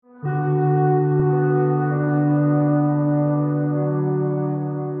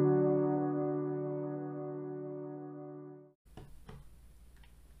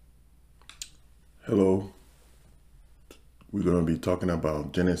talking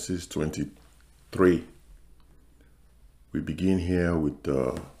about Genesis 23. We begin here with,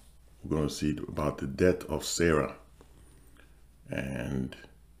 we're going to see about the death of Sarah. And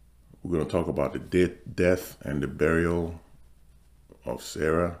we're going to talk about the death and the burial of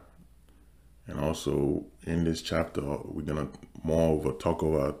Sarah. And also in this chapter, we're going to moreover talk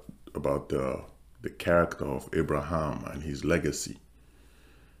about the character of Abraham and his legacy.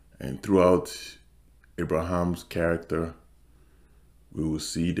 And throughout Abraham's character, we will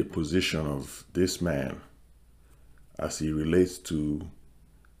see the position of this man as he relates to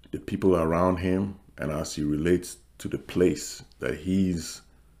the people around him and as he relates to the place that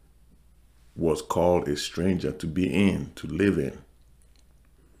was called a stranger to be in, to live in.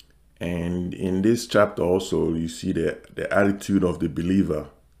 And in this chapter also, you see the attitude of the believer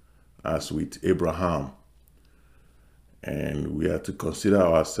as with Abraham. And we are to consider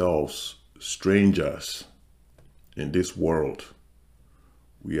ourselves strangers in this world.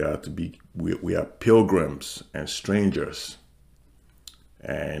 We are pilgrims and strangers,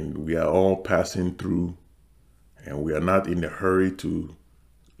 and we are all passing through, and we are not in a hurry to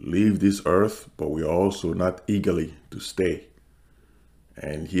leave this earth, but we are also not eagerly to stay.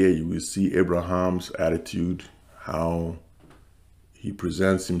 And here you will see Abraham's attitude, how he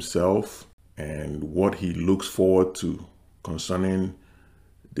presents himself and what he looks forward to concerning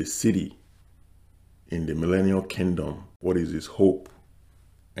the city in the millennial kingdom. What is his hope?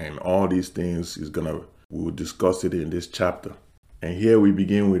 And all these things we'll discuss it in this chapter. And here we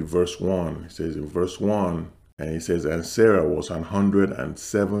begin with verse 1. It says in verse 1, and it says, and Sarah was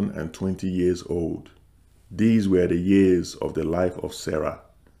 127 years old. These were the years of the life of Sarah.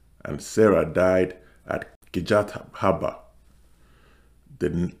 And Sarah died at Kirjath-Arba.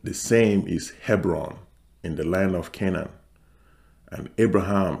 The same is Hebron in the land of Canaan. And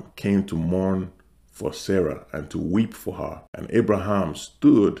Abraham came to mourn for Sarah and to weep for her. And Abraham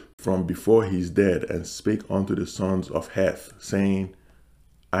stood from before his dead and spake unto the sons of Heth, saying,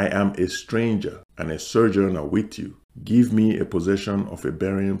 I am a stranger and a sojourner with you. Give me a possession of a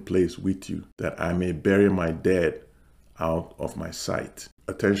burying place with you, that I may bury my dead out of my sight.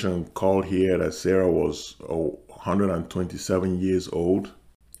 Attention called here that Sarah was 127 years old,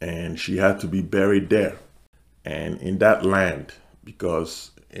 and she had to be buried there. And in that land,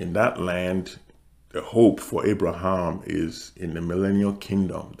 because in that land, the hope for Abraham is in the millennial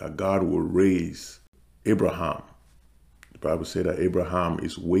kingdom, that God will raise Abraham. The Bible says that Abraham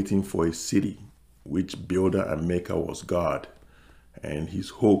is waiting for a city which builder and maker was God. And his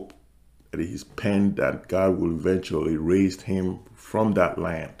hope that he's penned that God will eventually raise him from that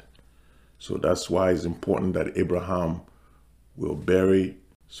land. So that's why it's important that Abraham will bury.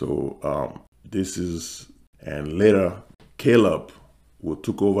 So and later Caleb will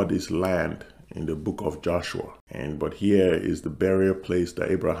took over this land in the book of Joshua. But here is the burial place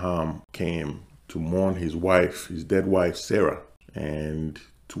that Abraham came to mourn his wife, his dead wife Sarah, and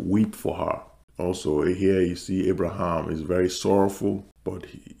to weep for her. Also here you see Abraham is very sorrowful, but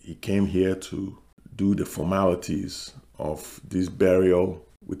he came here to do the formalities of this burial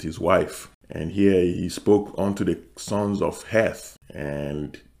with his wife. And here he spoke unto the sons of Heth.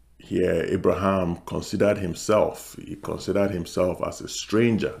 And here Abraham considered himself as a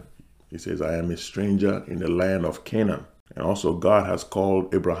stranger. He says, I am a stranger in the land of Canaan. And also God has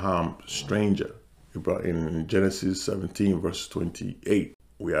called Abraham stranger. In Genesis 17 verse 28,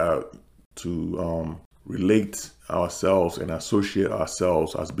 we are to relate ourselves and associate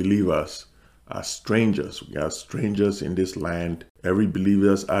ourselves as believers as strangers. We are strangers in this land. Every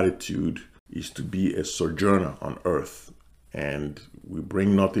believer's attitude is to be a sojourner on earth. And we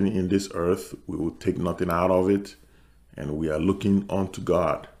bring nothing in this earth. We will take nothing out of it. And we are looking unto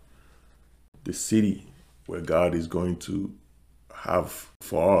God, the city where God is going to have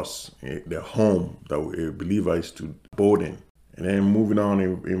for us, the home that a believer is to abode in. And then moving on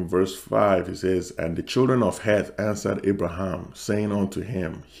in verse 5, it says, and the children of Heth answered Abraham, saying unto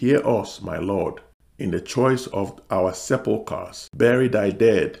him, hear us, my Lord, in the choice of our sepulchres. Bury thy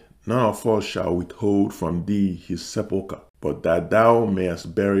dead. None of us shall withhold from thee his sepulchre, but that thou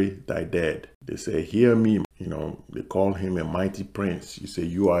mayest bury thy dead. They say, hear me. They call him a mighty prince. You say,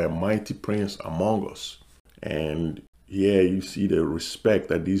 you are a mighty prince among us. And here you see the respect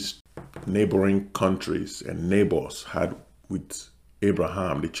that these neighboring countries and neighbors had with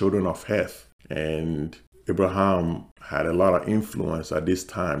Abraham, the children of Heth. And Abraham had a lot of influence at this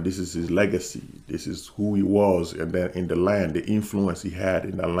time. This is his legacy. This is who he was. And then in the land, the influence he had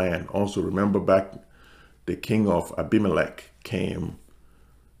in the land. Also remember back, the king of Abimelech came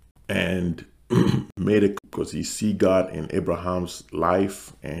and made it because he see God in Abraham's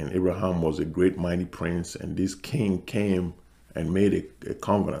life, and Abraham was a great mighty prince, and this king came and made a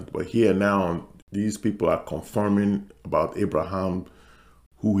covenant. But here now, these people are confirming about Abraham,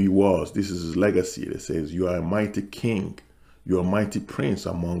 who he was. This is his legacy. It says, you are a mighty king. You are a mighty prince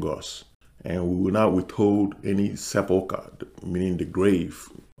among us. And we will not withhold any sepulchre, meaning the grave,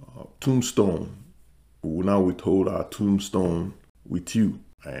 tombstone. We will not withhold our tombstone with you.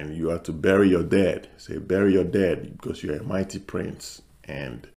 And you are to bury your dead. Say, bury your dead, because you are a mighty prince.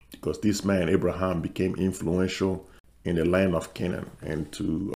 And because this man, Abraham, became influential in the land of Canaan. And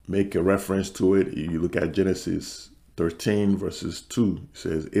to make a reference to it, you look at Genesis 13 verses 2. It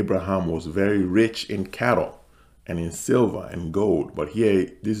says, Abraham was very rich in cattle and in silver and gold. But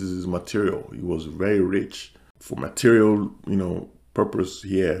here, this is his material. He was very rich for material, purpose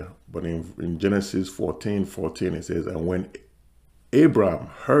here. But in Genesis 14:14, it says, and when Abraham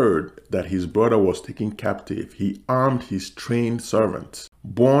heard that his brother was taken captive, he armed his trained servants,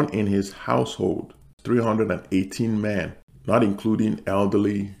 born in his household, 318 men, not including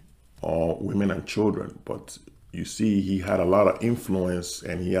elderly or women and children. But you see, he had a lot of influence,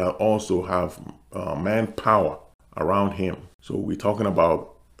 and he also have manpower around him. So we're talking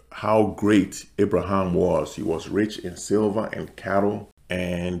about how great Abraham was. He was rich in silver and cattle,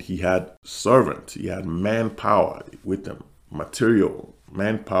 and he had servants. He had manpower with him. Material,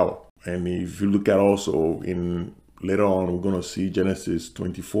 manpower. And if you look at also in later on, we're going to see Genesis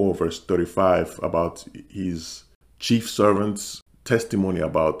 24 verse 35 about his chief servant's testimony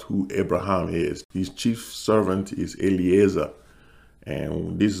about who Abraham is. His chief servant is Eliezer,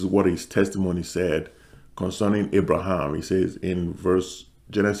 and this is what his testimony said concerning Abraham. He says in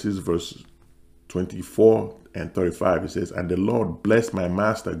Genesis verse 24 and 35, it says, and the Lord blessed my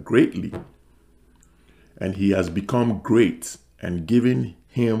master greatly, and he has become great, and given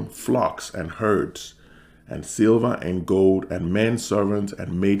him flocks and herds, and silver and gold, and men servants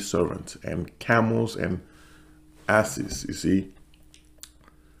and maid servants, and camels and asses. You see,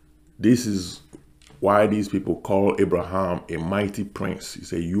 this is why these people call Abraham a mighty prince. You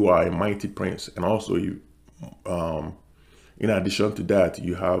say, you are a mighty prince. And also, in addition to that,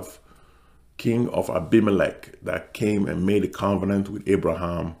 you have king of Abimelech that came and made a covenant with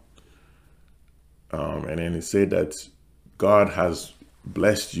Abraham. And then it said that God has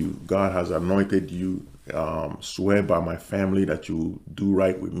blessed you. God has anointed you. Swear by my family that you do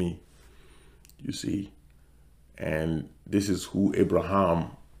right with me. You see. And this is who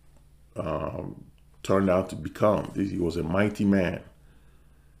Abraham turned out to become. He was a mighty man.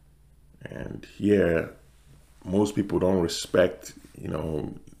 And here, most people don't respect,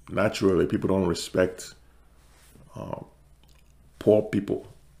 naturally, people don't respect poor people.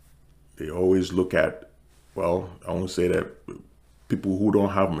 They always look at, well, I won't say that, people who don't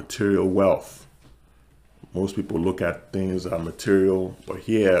have material wealth. Most people look at things that are material, but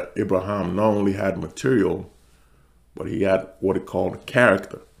here Abraham not only had material, but he had what he called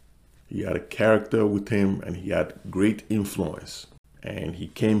character. He had a character with him, and he had great influence. And he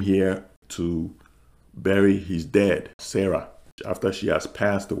came here to bury his dead, Sarah, after she has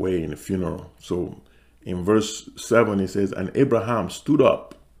passed away in the funeral. So in verse 7, it says, and Abraham stood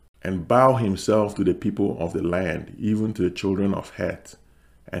up and bowed himself to the people of the land, even to the children of Heth.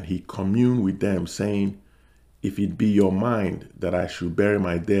 And he communed with them, saying, if it be your mind that I should bury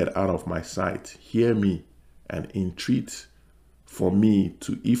my dead out of my sight, hear me and entreat for me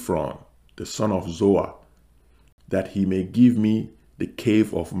to Ephron, the son of Zoar, that he may give me the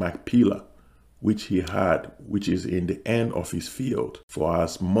cave of Machpelah, which he had, which is in the end of his field. For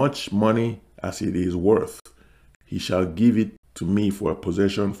as much money as it is worth, he shall give it to me for a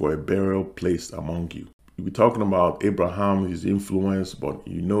possession, for a burial place among you. We're talking about Abraham, his influence, but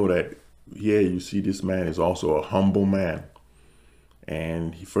you know that here you see this man is also a humble man.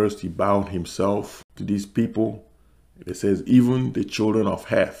 And he bowed himself to these people. It says, even the children of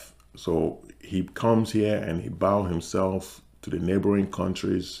Heth. So he comes here and he bowed himself to the neighboring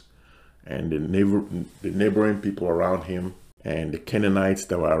countries and the neighboring people around him and the Canaanites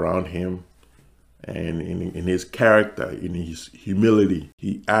that were around him. And in his character, in his humility,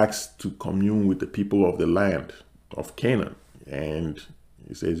 he asked to commune with the people of the land of Canaan. And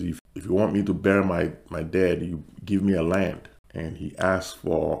he says, if you want me to bury my dead, you give me a land. And he asked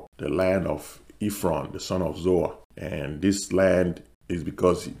for the land of Ephron, the son of Zoar. And this land is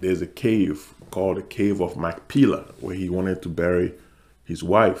because there's a cave called the Cave of Machpelah, where he wanted to bury his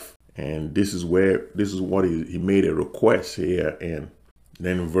wife. And this is what he made a request here. And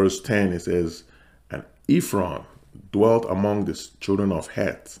then in verse 10, it says, and Ephron dwelt among the children of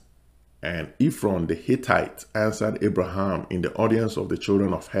Heth. And Ephron the Hittite answered Abraham in the audience of the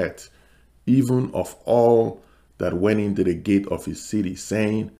children of Heth, even of all that went into the gate of his city,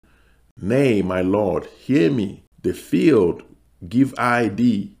 saying, nay, my lord, hear me. The field give I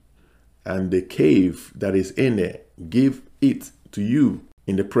thee, and the cave that is in it, give it to you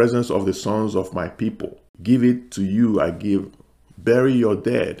in the presence of the sons of my people. Give it to you, I give. Bury your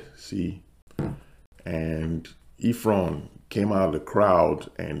dead. See? And Ephron came out of the crowd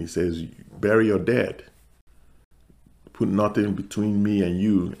and he says, bury your dead. Put nothing between me and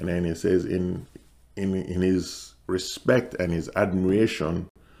you. And then he says, in his respect and his admiration,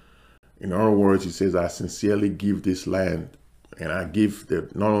 in other words, he says, I sincerely give this land, and I give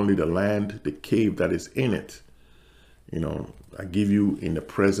not only the land, the cave that is in it. I give you in the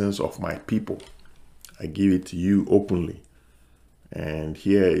presence of my people. I give it to you openly. And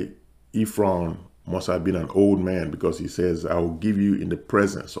here, Ephron must have been an old man, because he says, I will give you in the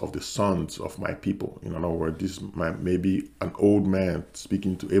presence of the sons of my people. In other words, this may be an old man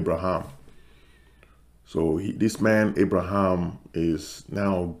speaking to Abraham. So this man, Abraham, is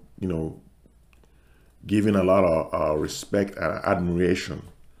now, giving a lot of respect and admiration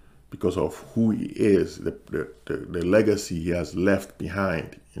because of who he is, the legacy he has left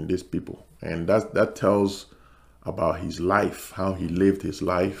behind in these people. And that tells about his life, how he lived his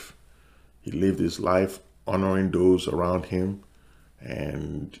life. He lived his life honoring those around him.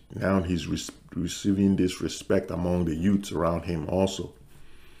 And now he's receiving this respect among the youths around him also.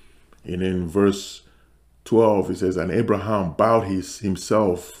 And in verse 12, it says, and Abraham bowed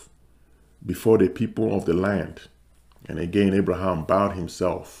himself before the people of the land. And again, Abraham bowed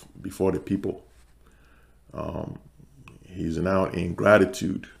himself before the people. He's now in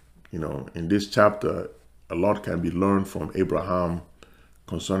gratitude. In this chapter, a lot can be learned from Abraham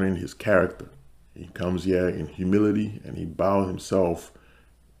concerning his character. He comes here in humility and he bows himself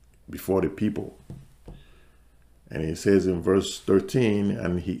before the people. And it says in verse 13,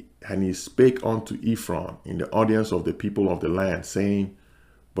 and he spake unto Ephron in the audience of the people of the land, saying,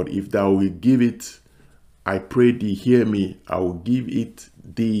 but if thou wilt give it, I pray thee, hear me. I will give it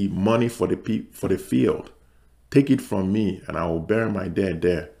thee money for the field. Take it from me, and I will bury my dead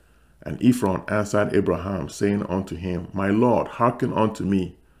there. And Ephron answered Abraham, saying unto him, my Lord, hearken unto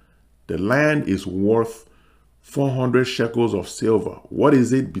me. The land is worth 400 shekels of silver. What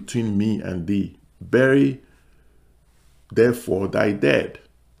is it between me and thee? Bury therefore thy dead.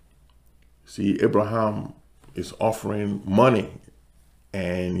 See, Abraham is offering money.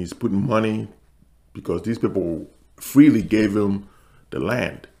 And he's putting money because these people freely gave him the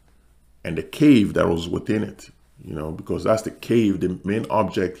land and the cave that was within it, because that's the cave. The main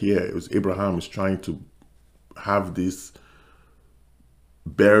object here is Abraham is trying to have this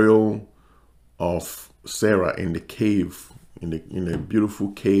burial of Sarah in the cave, in the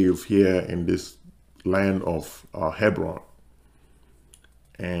beautiful cave here in this land of Hebron.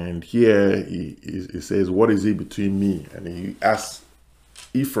 And here he says, what is it between me? And he asks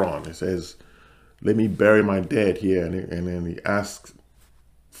Ephron, it says, let me bury my dead here. And then he asks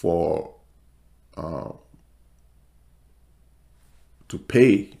for to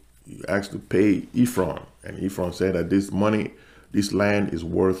pay. He asked to pay Ephron. And Ephron said that this land is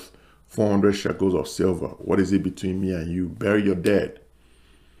worth 400 shekels of silver. What is it between me and you? Bury your dead.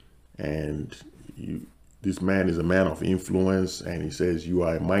 And this man is a man of influence. And he says, you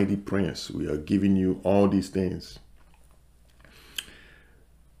are a mighty prince. We are giving you all these things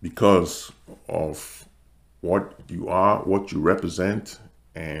because of what you are, what you represent,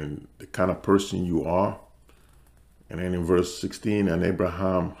 and the kind of person you are. And then in verse 16, and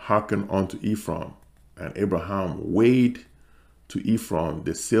Abraham hearkened unto Ephron, and Abraham weighed to Ephron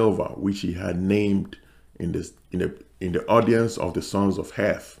the silver which he had named in the audience of the sons of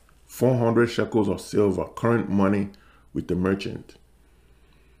Heth, 400 shekels of silver, current money with the merchant.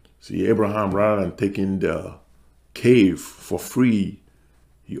 See, Abraham, rather than taking the cave for free,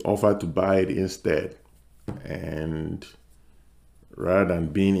 he offered to buy it instead. And rather than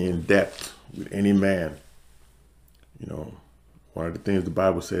being in debt with any man, one of the things the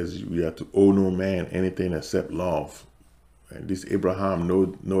Bible says, we are to owe no man anything except love. And this Abraham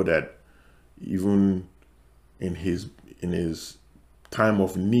know that even in his time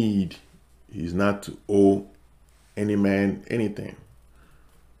of need, he's not to owe any man anything.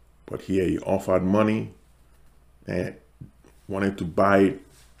 But here he offered money and wanted to buy it,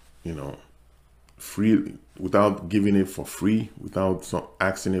 free, without giving it for free, without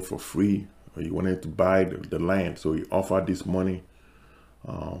asking it for free. He wanted to buy the land. So he offered this money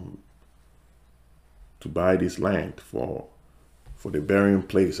to buy this land for the burying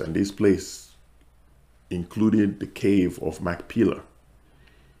place. And this place included the cave of Machpelah.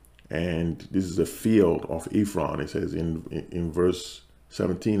 And this is a field of Ephron. It says in verse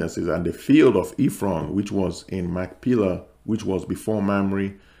 17, it says, and the field of Ephron, which was in Machpelah, which was before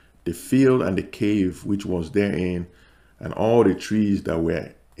Mamre, the field and the cave which was therein, and all the trees that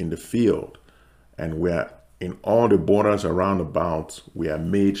were in the field, and were in all the borders around about, we are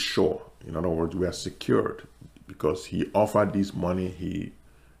made sure. In other words, we are secured, because he offered this money. He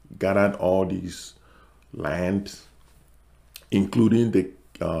gathered all these lands, including the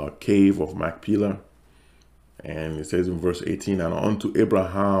cave of Machpelah. And it says in verse 18, and unto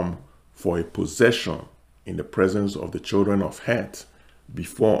Abraham for a possession in the presence of the children of Heth,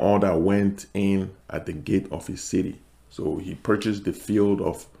 before all that went in at the gate of his city. So he purchased the field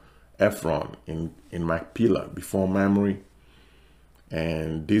of Ephron in Machpelah before Mamre.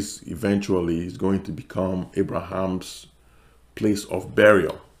 And this eventually is going to become Abraham's place of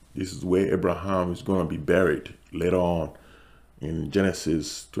burial. This is where Abraham is going to be buried later on. In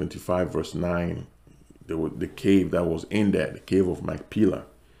Genesis 25 verse 9, the cave that was in there, the cave of Machpelah.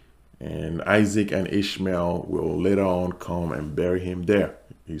 And Isaac and Ishmael will later on come and bury him there,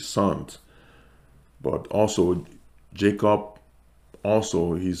 his sons. But also Jacob,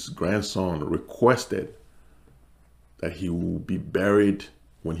 also his grandson, requested that he will be buried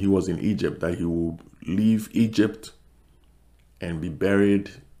when he was in Egypt, that he will leave Egypt and be buried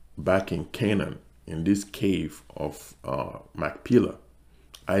back in Canaan, in this cave of Machpelah.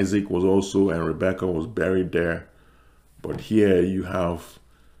 Isaac was also, and Rebekah was buried there. But here you have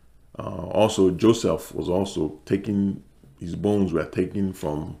also Joseph was also taken, his bones were taken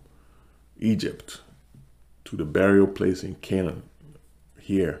from Egypt to the burial place in Canaan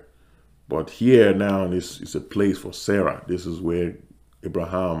here. But here now is a place for Sarah. This is where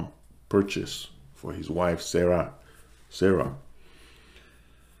Abraham purchased for his wife Sarah,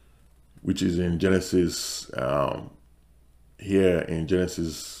 which is in Genesis, here in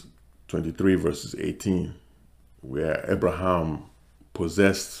Genesis 23 verses 18, where Abraham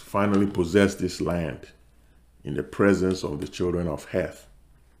finally possessed this land in the presence of the children of Heth.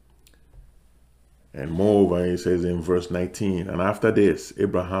 And moreover, it says in verse 19, and after this,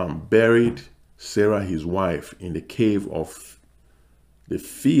 Abraham buried Sarah his wife in the cave of the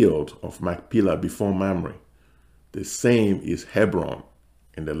field of Machpelah before Mamre. The same is Hebron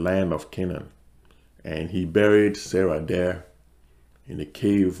in the land of Canaan. And he buried Sarah there in the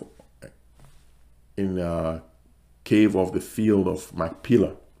cave, cave of the field of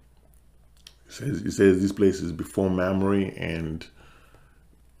Machpelah. It says this place is before Mamre, and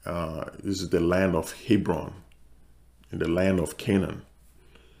this is the land of Hebron, in the land of Canaan.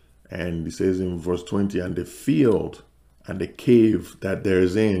 And it says in verse 20, and the field and the cave that there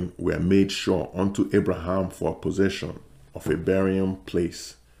is in were made sure unto Abraham for possession of a burying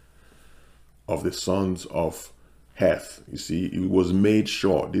place of the sons of Heth. You see, it was made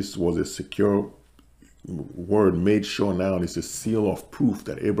sure. This was a secure word, made sure. Now it's a seal of proof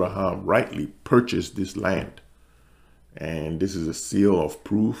that Abraham rightly purchased this land. And this is a seal of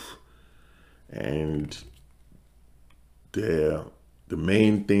proof. And the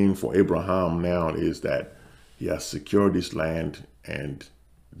main thing for Abraham now is that he has secured this land, and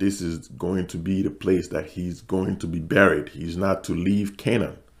this is going to be the place that he's going to be buried. He's not to leave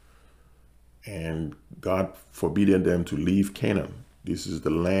Canaan. And God forbidden them to leave Canaan. This is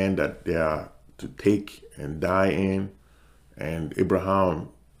the land that they are to take and die in. And Abraham,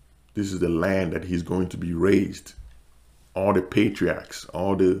 this is the land that he's going to be raised. All the patriarchs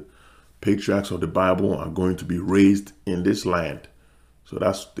of the Bible are going to be raised in this land. So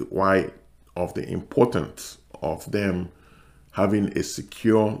that's why of the importance of them having a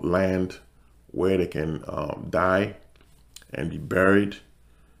secure land where they can die and be buried,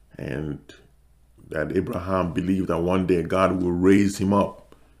 and that Abraham believed that one day God will raise him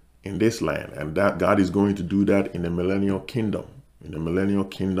up in this land, and that God is going to do that in the millennial kingdom. In the millennial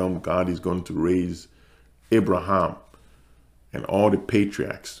kingdom, God is going to raise Abraham and all the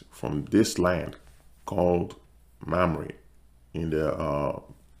patriarchs from this land called Mamre, in the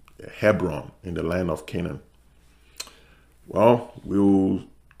Hebron, in the land of Canaan. Well, we'll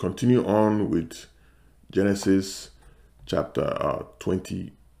continue on with Genesis chapter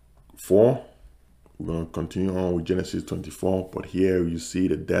 24. We're going to continue on with Genesis 24, but here you see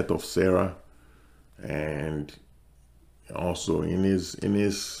the death of Sarah, and also in his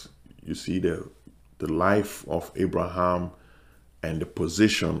you see the life of Abraham and the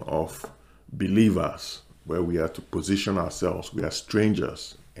position of believers, where we are to position ourselves. We are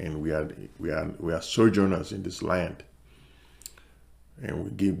strangers, and we are sojourners in this land. And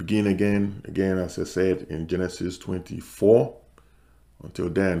we begin again, as I said, in Genesis 24. Until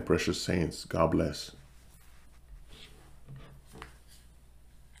then, precious saints, God bless.